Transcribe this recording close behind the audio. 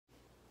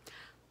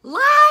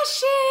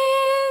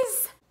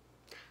Lashes!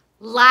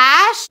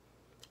 Lash-a-palooza!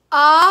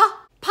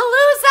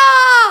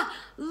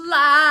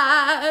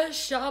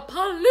 Lashapalooza!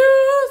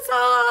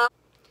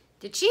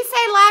 Did she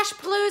say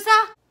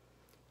Lashapalooza?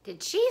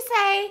 Did she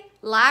say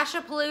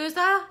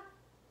Lashapalooza?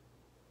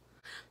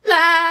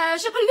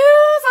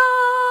 Lashapalooza!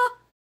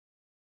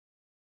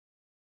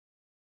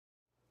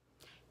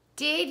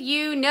 Did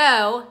you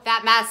know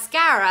that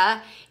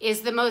mascara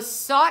is the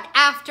most sought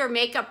after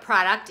makeup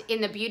product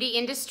in the beauty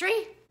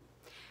industry?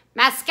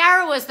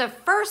 Mascara was the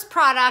first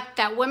product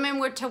that women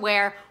were to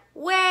wear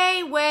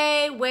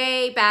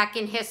way back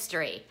in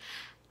history.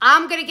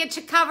 I'm gonna get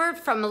you covered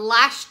from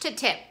lash to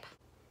tip.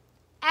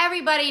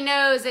 Everybody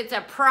knows it's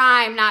a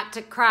prime not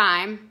to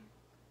crime.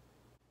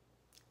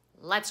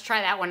 Let's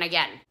try that one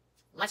again.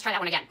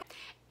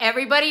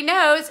 Everybody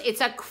knows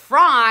it's a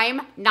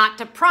crime not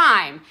to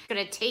prime. It's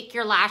gonna take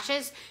your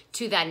lashes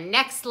to the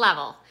next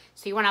level.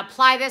 So you wanna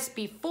apply this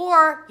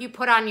before you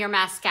put on your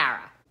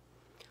mascara.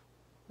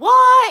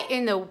 What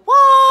in the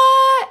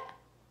what?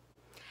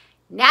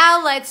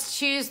 Now let's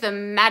choose the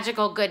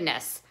magical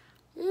goodness.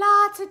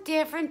 Lots of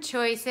different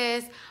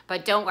choices,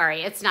 but don't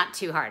worry, it's not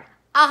too hard.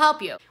 I'll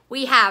help you.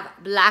 We have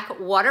black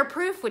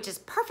waterproof, which is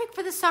perfect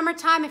for the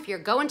summertime. If you're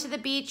going to the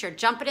beach or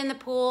jumping in the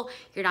pool,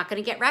 you're not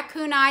gonna get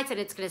raccoon eyes and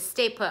it's gonna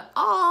stay put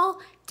all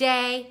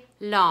day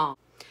long.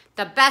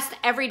 The best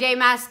everyday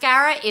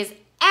mascara is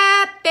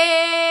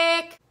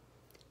Epic.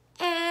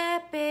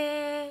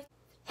 Epic.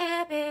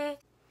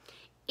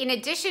 In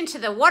addition to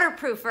the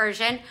waterproof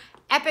version,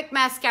 Epic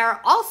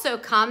mascara also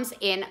comes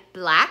in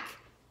black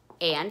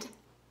and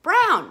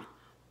brown.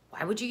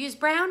 Why would you use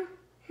brown?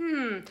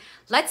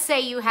 Let's say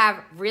you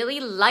have really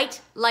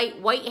light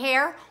white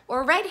hair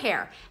or red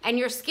hair and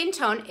your skin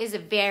tone is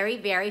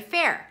very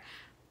fair.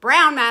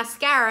 Brown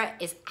mascara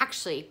is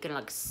actually gonna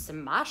look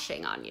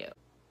smashing on you.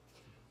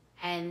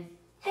 And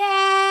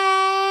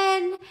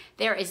then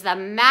there is the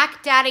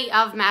Mac Daddy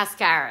of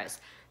mascaras.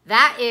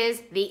 That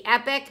is the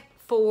Epic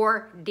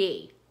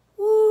 4D.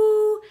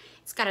 Woo!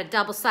 It's got a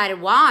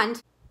double-sided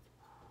wand.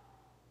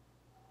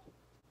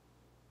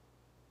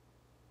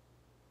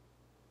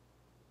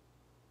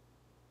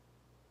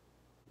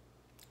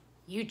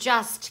 You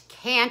just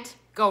can't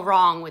go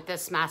wrong with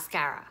this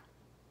mascara.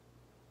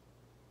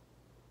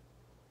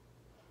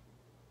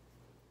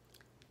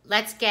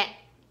 Let's get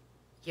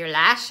your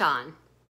lash on.